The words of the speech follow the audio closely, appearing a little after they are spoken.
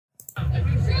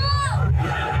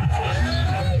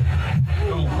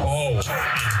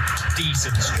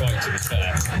decent strike, to be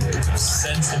fair.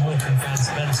 Send some Morecambe fans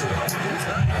mental.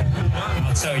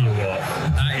 I'll tell you what,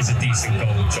 that is a decent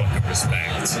goal which I can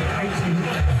respect.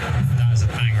 That is a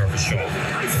banger of a shot.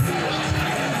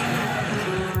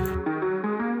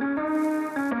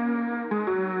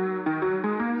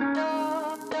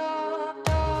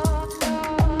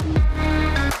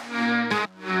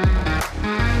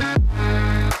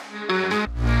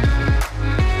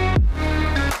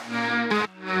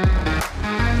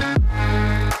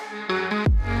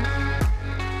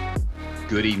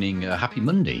 Good evening, happy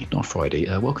Monday, not Friday.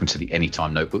 Welcome to the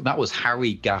Anytime Notebook. That was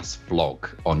Harry Gass vlog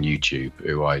on YouTube,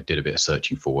 who I did a bit of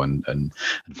searching for and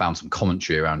found some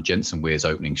commentary around Jensen Weir's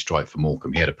opening strike for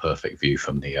Morecambe. He had a perfect view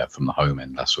from the home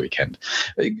end last weekend.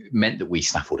 It meant that we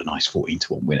snaffled a nice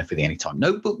 14-1 winner for the Anytime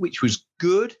Notebook, which was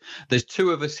good. There's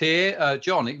two of us here.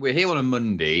 John, we're here on a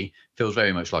Monday. Feels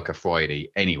very much like a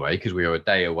Friday anyway, because we are a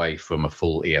day away from a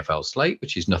full EFL slate,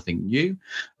 which is nothing new.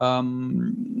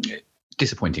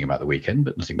 Disappointing about the weekend,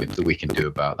 but nothing that we can do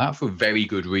about that for a very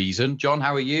good reason. John,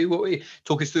 how are you?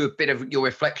 Talk us through a bit of your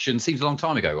reflection. Seems a long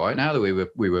time ago, right? Now that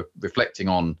we were reflecting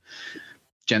on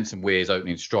Jensen Weir's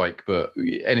opening strike, but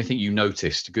anything you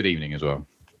noticed? Good evening as well.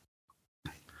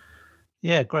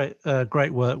 Yeah, great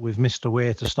work with Mr.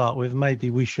 Weir to start with.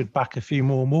 Maybe we should back a few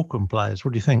more Morecambe players.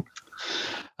 What do you think?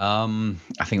 I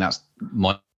think that's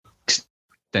my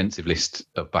extensive list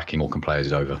of backing Morecambe players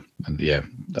is over, and yeah,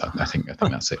 I think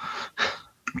that's it.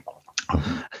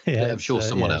 Yeah, I'm sure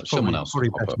someone else will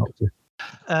pop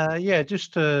up. Yeah,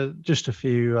 just a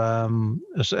few.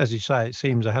 As you say, it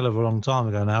seems a hell of a long time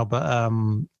ago now, but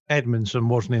Edmondson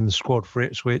wasn't in the squad for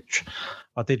Ipswich.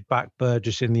 I did back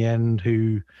Burgess in the end,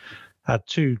 who had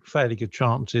two fairly good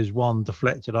chances. One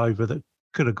deflected over that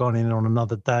could have gone in on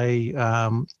another day.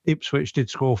 Ipswich did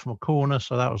score from a corner,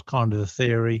 so that was kind of the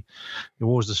theory. He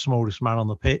was the smallest man on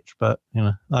the pitch, but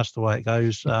that's the way it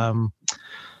goes.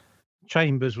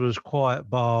 Chambers was quiet,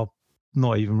 bar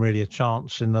not even really a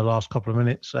chance in the last couple of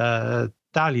minutes.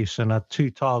 Daliuson had two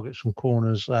targets from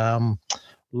corners.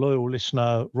 Loyal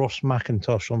listener Ross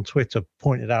McIntosh on Twitter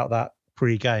pointed out that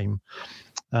pre-game,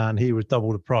 and he was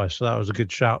double the price. So that was a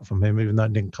good shout from him, even though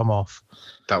it didn't come off.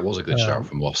 That was a good shout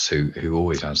from Ross, who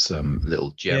always has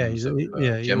little gems of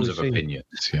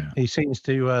opinions. Yeah, he seems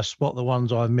to spot the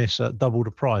ones I miss at double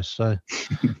the price. So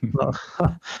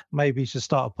maybe he should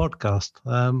start a podcast.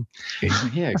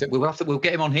 Yeah, exactly. We'll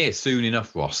get him on here soon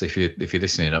enough, Ross. If you're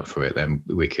listening up for it, then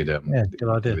we could. Yeah, good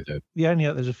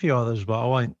idea. There's a few others, but I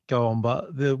won't go on.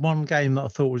 But the one game that I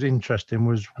thought was interesting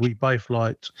was we both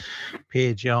liked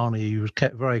Pierre Gianni, who was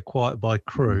kept very quiet by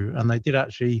Crewe, and they did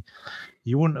actually.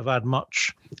 You wouldn't have had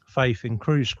much faith in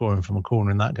Crewe scoring from a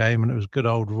corner in that game, and it was good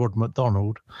old Rod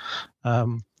McDonald.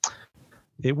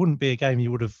 It wouldn't be a game you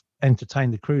would have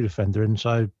entertained the Crewe defender in.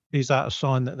 So is that a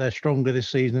sign that they're stronger this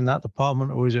season in that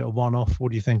department, or is it a one-off? What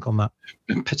do you think on that?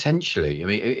 Potentially. I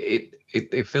mean,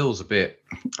 it feels a bit.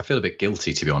 I feel a bit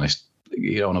guilty, to be honest.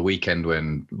 On a weekend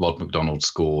when Rod McDonald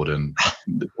scored and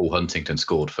Paul Huntingdon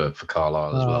scored for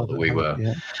Carlisle as well, that we were.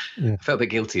 I felt a bit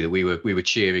guilty that we were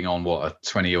cheering on a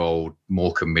 20-year-old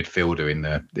Morecambe midfielder in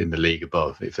the league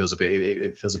above. It feels a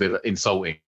bit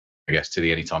insulting, I guess, to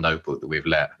the Anytime Notebook that we've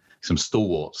let some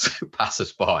stalwarts pass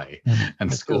us by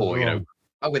and score,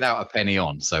 without a penny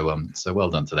on. So well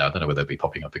done to that. I don't know whether they'll be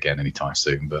popping up again anytime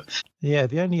soon, but yeah,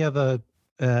 the only other.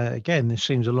 Again, this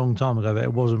seems a long time ago, but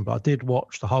it wasn't. But I did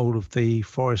watch the whole of the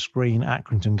Forest Green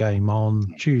Accrington game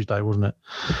on Tuesday, wasn't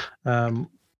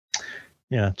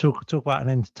it? Talk about an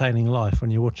entertaining life when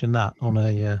you're watching that on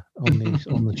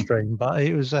the stream. But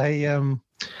it was a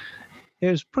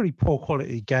pretty poor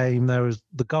quality game.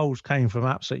 The goals came from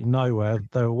absolutely nowhere.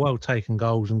 They were well taken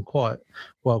goals and quite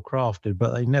well crafted,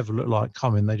 but they never looked like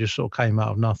coming. They just sort of came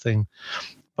out of nothing.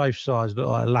 Both sides looked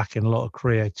like lacking a lot of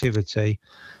creativity.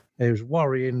 It was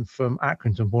worrying from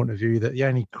Accrington point of view that the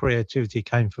only creativity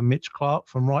came from Mitch Clark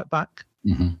from right back.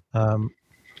 Mm-hmm.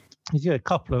 He did a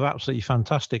couple of absolutely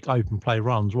fantastic open play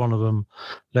runs. One of them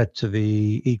led to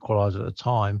the equaliser at the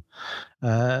time.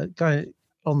 Going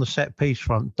on the set piece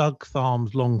front, Doug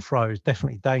Tharm's long throw is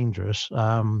definitely dangerous.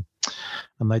 And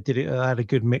they did it. They had a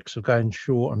good mix of going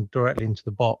short and directly into the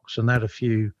box. And they had a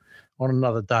few. On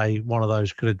another day, one of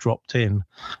those could have dropped in.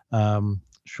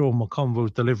 Sean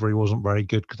McConville's delivery wasn't very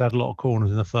good because they had a lot of corners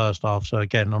in the first half. So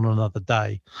again, on another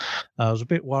day, I was a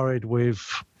bit worried with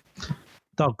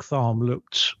Doug Tharm.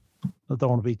 I don't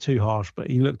want to be too harsh, but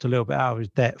he looked a little bit out of his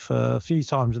depth. A few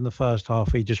times in the first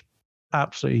half, he just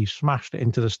absolutely smashed it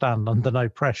into the stand under no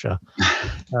pressure.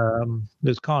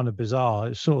 It's kind of bizarre.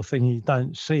 It's the sort of thing you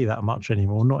don't see that much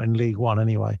anymore, not in League One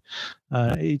anyway.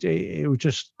 It was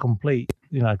just complete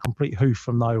hoof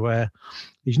from nowhere.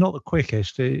 He's not the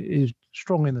quickest. He's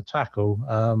strong in the tackle.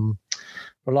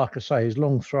 But like I say, his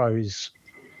long throw is,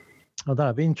 I don't know,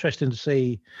 it'd be interesting to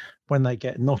see when they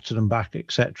get Nottingham back,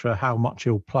 etc., how much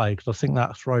he'll play, because I think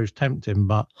that throw's tempting,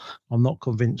 but I'm not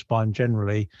convinced by him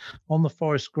generally. On the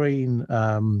Forest Green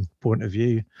point of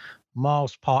view,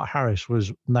 Miles Park-Harris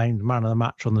was named man of the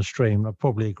match on the stream. I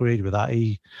probably agreed with that.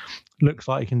 He looks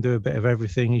like he can do a bit of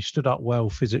everything. He stood up well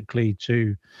physically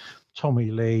to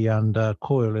Tommy Lee and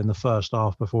Coyle in the first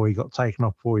half before he got taken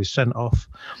off before he's sent off.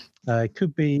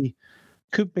 Could be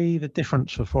the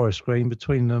difference for Forest Green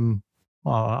between them.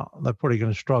 They're probably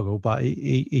going to struggle, but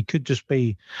he could just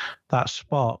be that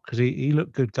spark, because he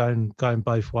looked good going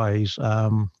both ways.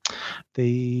 That's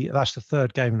the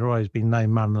third game in a row he's been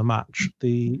named man of the match.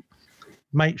 The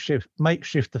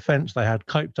makeshift defence they had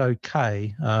coped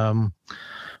okay,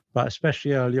 but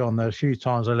especially early on, there were a few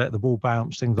times they let the ball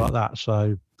bounce, things like that.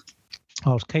 So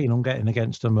I was keen on getting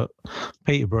against them at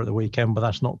Peterborough at the weekend, but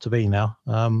that's not to be now.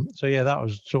 So yeah, that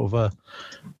was sort of a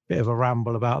bit of a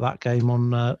ramble about that game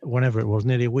on whenever it was,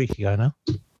 nearly a week ago now.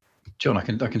 John, I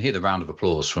can hear the round of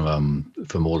applause from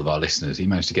all of our listeners. He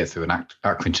managed to get through an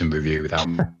Accrington review without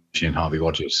mentioning Harvey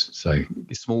Rogers. So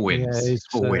small wins, yeah,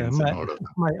 small wins.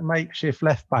 Makeshift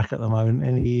left back at the moment,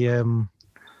 and he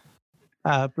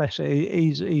bless it,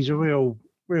 he's a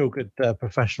real good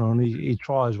professional, and he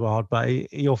tries hard, but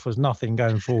he offers nothing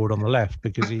going forward on the left,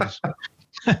 because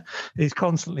he's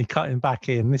constantly cutting back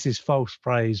in. This is false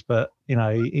praise, but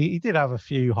he did have a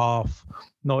few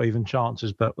not even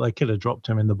chances, but they could have dropped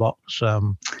him in the box.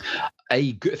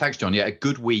 Thanks, John. Yeah, a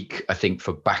good week, I think,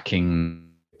 for backing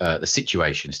the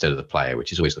situation instead of the player,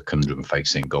 which is always the conundrum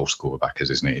facing goal scorer backers,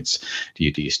 isn't it? Do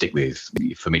you stick with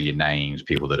familiar names,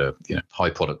 people that are high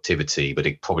productivity, but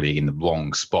probably in the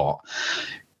wrong spot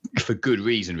for good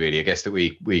reason, really? I guess that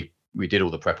we did all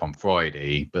the prep on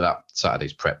Friday, but that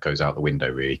Saturday's prep goes out the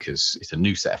window, really, because it's a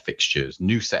new set of fixtures,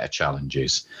 new set of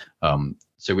challenges.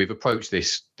 So we've approached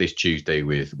this Tuesday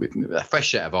with a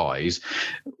fresh set of eyes,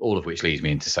 all of which leads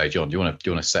me into say, John, do you want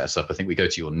to set us up? I think we go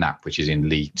to your NAP, which is in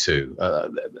League Two,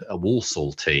 a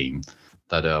Walsall team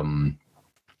that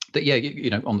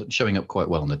showing up quite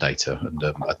well on the data, and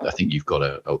I think you've got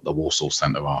a Walsall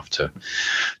centre half to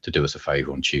do us a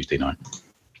favour on Tuesday night.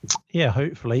 Yeah,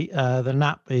 hopefully. The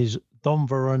NAP is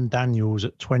Donver and Daniels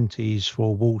at 20s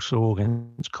for Walsall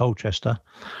against Colchester.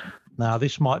 Now,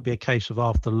 this might be a case of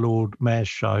after Lord Mayor's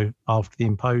show, after the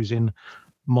imposing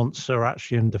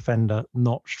Montserratian defender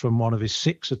notched from one of his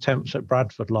 6 attempts at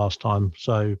Bradford last time.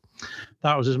 So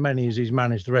that was as many as he's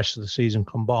managed the rest of the season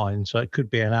combined. So it could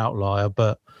be an outlier,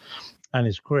 and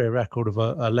his career record of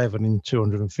 11 in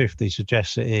 250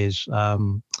 suggests it is.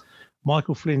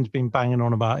 Michael Flynn's been banging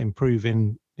on about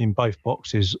improving in both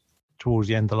boxes towards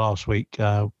the end of last week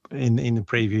in the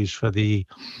previews for the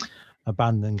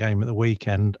abandoned game at the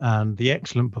weekend, and the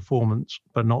excellent performance,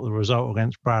 but not the result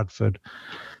against Bradford.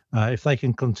 If they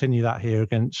can continue that here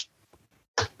against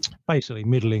basically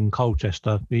middling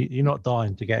Colchester, you're not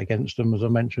dying to get against them, as I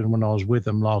mentioned when I was with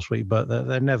them last week, but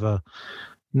they're never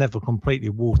completely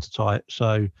watertight.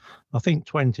 So I think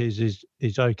 20s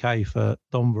is okay for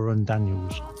Donver and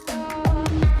Daniels.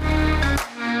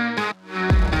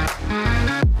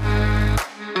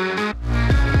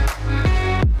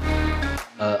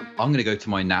 I'm going to go to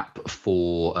my NAP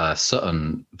for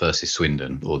Sutton versus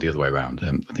Swindon, or the other way around.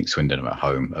 I think Swindon are at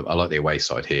home. I like the away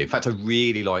side here. In fact, I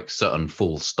really like Sutton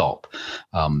full stop.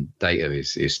 Data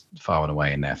is far and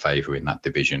away in their favour in that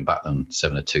division. Back on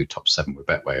 7-2 top 7 with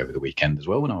Betway over the weekend as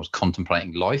well when I was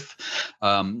contemplating life.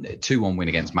 2-1 win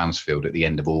against Mansfield at the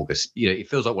end of August. It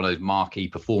feels like one of those marquee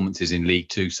performances in League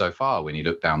Two so far when you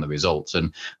look down the results.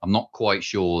 And I'm not quite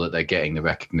sure that they're getting the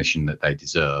recognition that they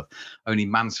deserve. Only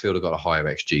Mansfield have got a higher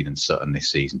XG than Sutton this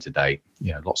season to date.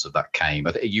 Lots of that came.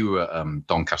 I think you were at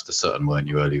Doncaster Sutton, weren't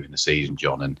you, earlier in the season,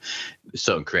 John? And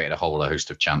Sutton created a whole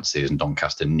host of chances, and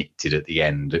Doncaster nicked it at the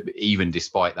end. Even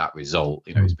despite that result,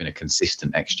 it's been a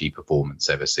consistent XG performance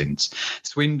ever since.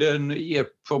 Swindon,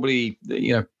 probably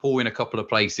poor in a couple of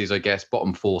places, I guess.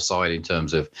 Bottom 4 side in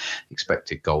terms of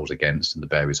expected goals against, and the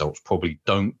bare results probably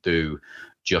don't do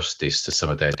justice to some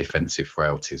of their defensive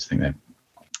frailties. I think they're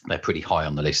they're pretty high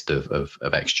on the list of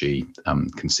XG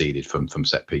conceded from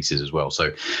set pieces as well.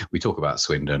 So we talk about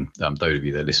Swindon. Those of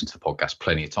you that listen to the podcast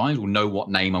plenty of times will know what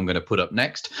name I'm going to put up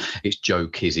next. It's Joe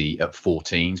Kizzy at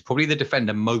 14. Probably the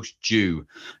defender most due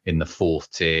in the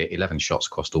fourth tier. 11 shots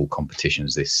across all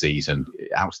competitions this season.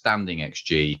 Outstanding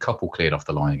XG. Couple cleared off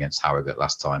the line against Harrogate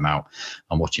last time out.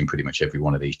 I'm watching pretty much every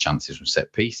one of these chances from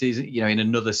set pieces. You know, in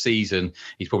another season,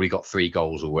 he's probably got 3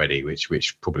 goals already,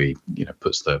 which probably, you know,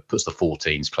 puts the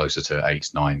 14s closer to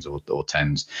 8s, 9s or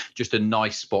 10s. Just a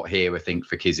nice spot here, I think,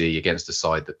 for Kizzy against a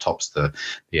side that tops the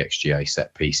XGA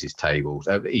set pieces tables.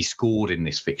 He scored in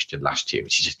this fixture last year,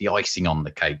 which is just the icing on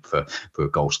the cake for a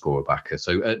goal scorer backer.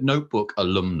 So Notebook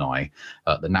alumni,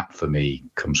 the nap for me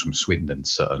comes from Swindon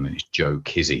Sutton, and it's Joe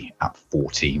Kizzy at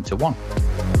 14-1.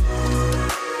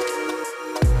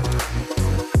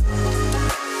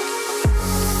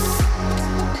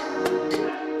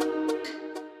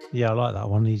 Yeah, I like that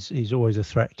one. He's always a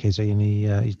threat, Kizzy, and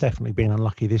he's definitely been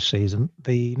unlucky this season.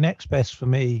 The next best for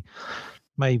me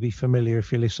may be familiar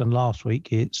if you listened last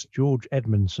week. It's George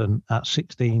Edmondson at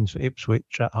 16 for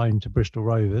Ipswich at home to Bristol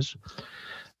Rovers.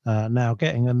 Now,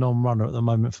 getting a non-runner at the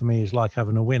moment for me is like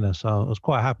having a winner, so I was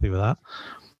quite happy with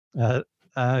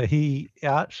that. He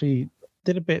actually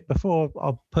did a bit before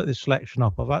I put this selection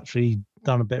up. I've actually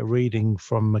done a bit of reading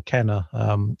from McKenna,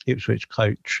 Ipswich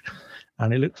coach,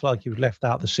 and it looks like he was left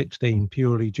out the 16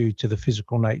 purely due to the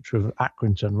physical nature of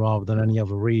Accrington rather than any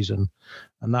other reason.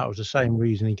 And that was the same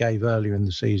reason he gave earlier in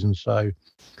the season. So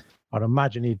I'd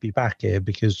imagine he'd be back here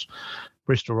because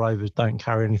Bristol Rovers don't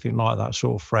carry anything like that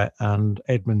sort of threat. And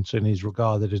Edmondson is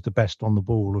regarded as the best on the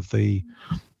ball of the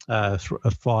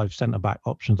 5 centre-back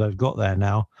options they've got there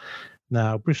now.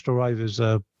 Now, Bristol Rovers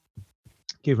are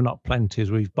given up plenty,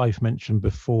 as we've both mentioned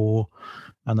before,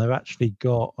 and they've actually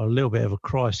got a little bit of a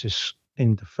crisis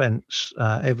in defence.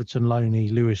 Everton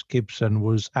loanee Lewis Gibson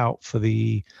was out for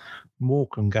the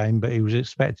Morecambe game, but he was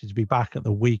expected to be back at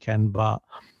the weekend. But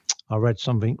I read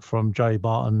something from Joe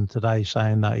Barton today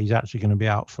saying that he's actually going to be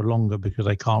out for longer because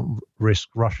they can't risk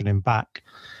rushing him back.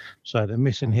 So they're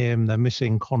missing him, they're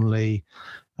missing Connolly,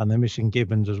 and they're missing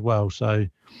Gibbons as well. So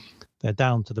they're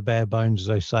down to the bare bones, as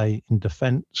they say, in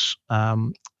defence.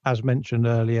 As mentioned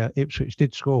earlier, Ipswich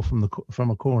did score from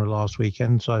a corner last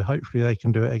weekend, so hopefully they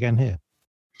can do it again here.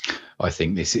 I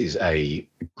think this is a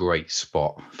great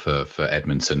spot for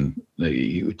Edmondson.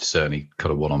 You would certainly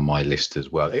kind of one on my list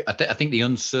as well. I think the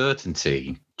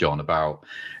uncertainty, John, about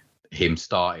him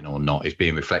starting or not is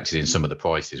being reflected in some of the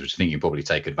prices, which I think you probably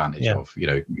take advantage of. You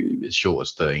know, as short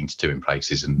as 13-2 in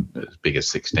places and as big as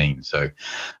 16. So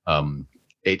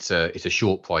it's a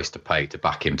short price to pay to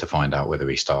back him to find out whether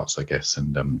he starts, I guess.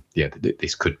 And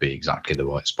this could be exactly the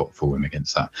right spot for him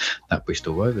against that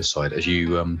Bristol Rovers side, as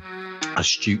you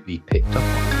astutely picked up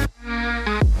on.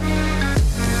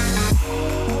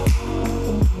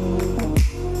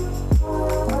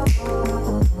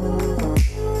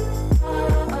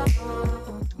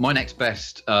 My next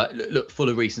best, look, full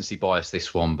of recency bias,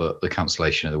 this one, but the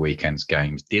cancellation of the weekend's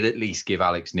games did at least give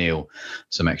Alex Neil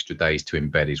some extra days to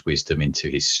embed his wisdom into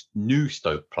his new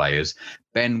Stoke players.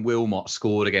 Ben Wilmot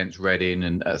scored against Reading,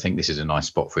 and I think this is a nice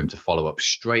spot for him to follow up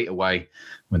straight away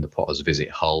when the Potters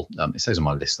visit Hull. It says on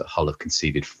my list that Hull have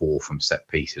conceded 4 from set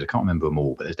pieces. I can't remember them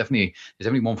all, but there's definitely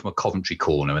one from a Coventry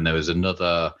corner, and there was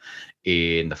another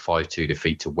in the 5-2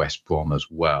 defeat to West Brom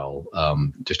as well.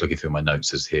 Just looking through my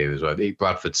notes as here as well.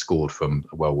 Bradford scored from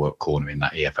a well-worked corner in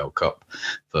that EFL Cup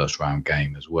first round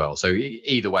game as well. So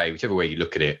either way, whichever way you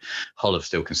look at it, Hull have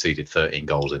still conceded 13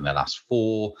 goals in their last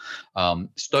 4.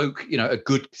 Stoke, you know, a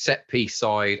good set piece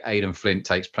side. Aidan Flint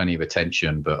takes plenty of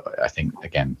attention, but I think,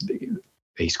 again,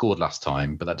 he scored last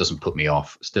time, but that doesn't put me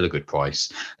off. Still a good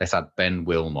price. Let's add Ben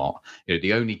Wilmot. You know,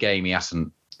 the only game he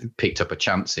hasn't picked up a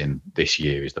chance in this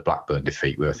year is the Blackburn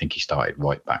defeat, where I think he started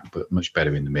right back, but much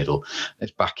better in the middle.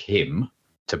 Let's back him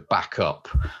to back up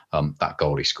that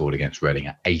goal he scored against Reading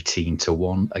at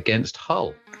 18-1 against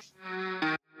Hull.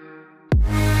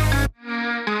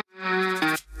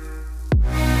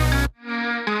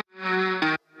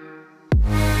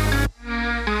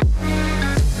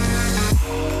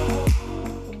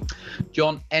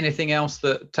 John, anything else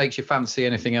that takes your fancy?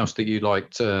 Anything else that you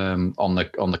liked on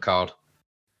the card?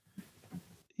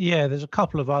 Yeah, there's a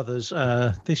couple of others.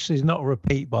 This is not a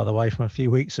repeat, by the way, from a few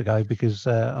weeks ago, because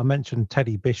I mentioned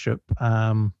Teddy Bishop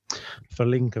for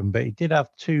Lincoln, but he did have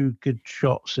 2 good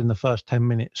shots in the first 10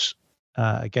 minutes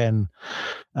again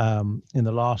in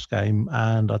the last game,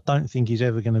 and I don't think he's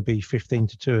ever going to be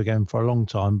 15-2 again for a long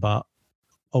time. But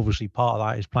obviously, part of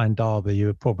that is playing Derby.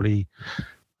 You're probably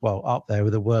up there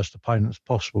with the worst opponents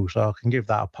possible. So I can give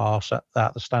that a pass. At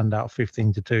the standout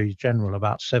 15-2, general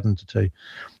about 7-2.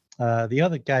 The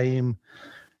other game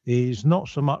is not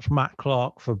so much Matt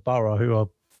Clark for Borough, who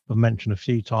I've mentioned a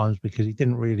few times because he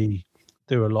didn't really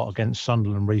do a lot against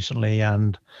Sunderland recently,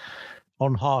 and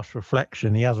on harsh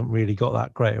reflection, he hasn't really got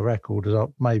that great a record as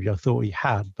maybe I thought he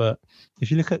had. But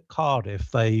if you look at Cardiff,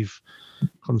 they've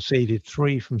conceded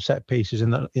 3 from set pieces in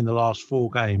the last 4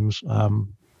 games.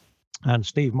 And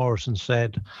Steve Morrison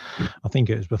said, I think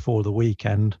it was before the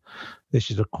weekend,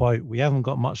 this is a quote, "We haven't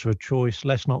got much of a choice.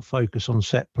 Let's not focus on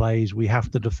set plays. We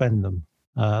have to defend them."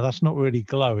 That's not really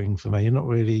glowing for me. You're not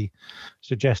really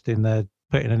suggesting they're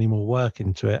putting any more work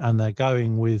into it. And they're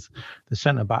going with the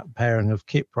centre-back pairing of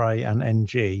Kipre and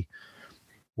NG,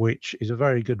 which is a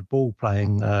very good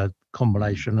ball-playing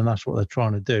combination, and that's what they're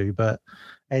trying to do. But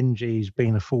NG's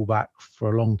been a fullback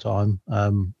for a long time,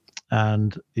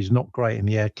 and he's not great in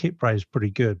the air. Kipre is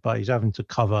pretty good, but he's having to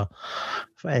cover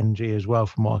for NG as well,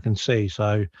 from what I can see.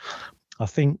 So I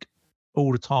think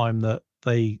all the time that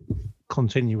they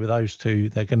continue with those two,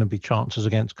 they're going to be chances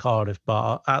against Cardiff.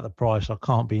 But at the price, I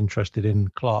can't be interested in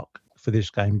Clark for this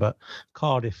game. But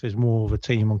Cardiff is more of a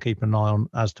team I'm keeping an eye on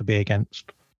as to be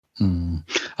against.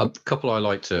 A couple I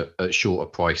liked at shorter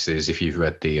prices. If you've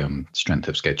read the strength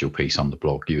of schedule piece on the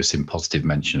blog, you were seeing positive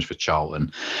mentions for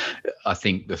Charlton. I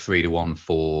think the 3-1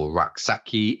 for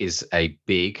Raksaki is a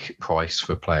big price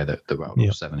for a player that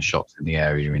rattled 7 shots in the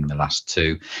area in the last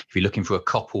 2. If you're looking for a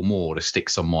couple more to stick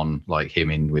someone like him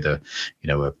in with a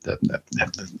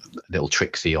little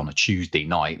tricksy on a Tuesday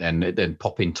night, then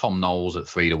pop in Tom Knowles at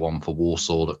 3-1 for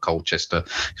Walsall at Colchester.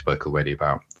 We spoke already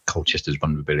about Colchester's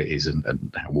vulnerabilities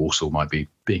and how Walsall might be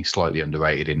being slightly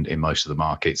underrated in most of the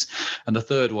markets. And the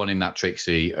third one in that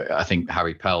Trixie, I think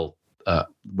Harry Pell at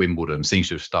Wimbledon seems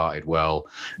to have started well,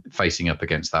 facing up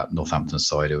against that Northampton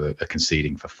side who are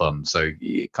conceding for fun. So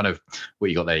kind of what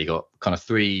you got there, you got kind of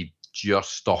 3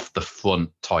 just off the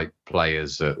front type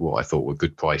players at what I thought were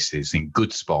good prices in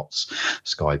good spots.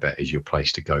 Sky Bet is your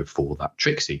place to go for that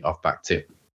Trixie. I've backed it.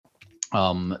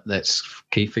 Let's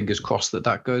keep fingers crossed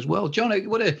that goes well. John,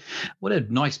 what a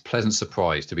nice, pleasant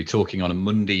surprise to be talking on a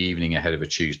Monday evening ahead of a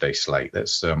Tuesday slate.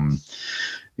 That's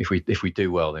if we do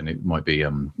well, then it might be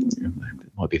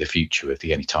the future of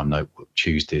the Anytime Notebook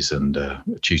Tuesdays and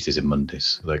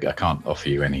Mondays. Like, I can't offer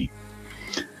you any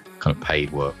kind of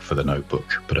paid work for the notebook,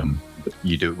 but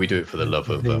we do it for the love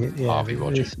of Harvey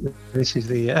Rogers. This is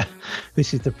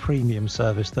the premium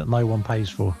service that no one pays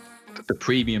for. The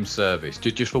premium service,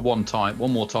 just for one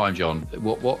more time, John.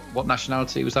 What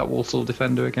nationality was that Walsall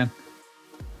defender again?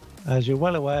 As you're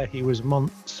well aware, he was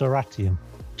Montserratian.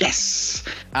 Yes.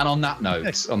 And on that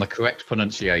note, on the correct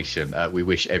pronunciation, we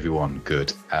wish everyone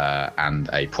good and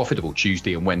a profitable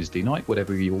Tuesday and Wednesday night,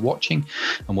 whatever you're watching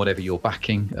and whatever you're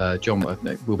backing. John,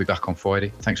 we'll be back on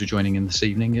Friday. Thanks for joining in this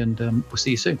evening, and we'll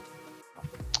see you soon.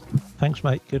 Thanks,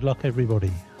 mate. Good luck,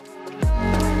 everybody.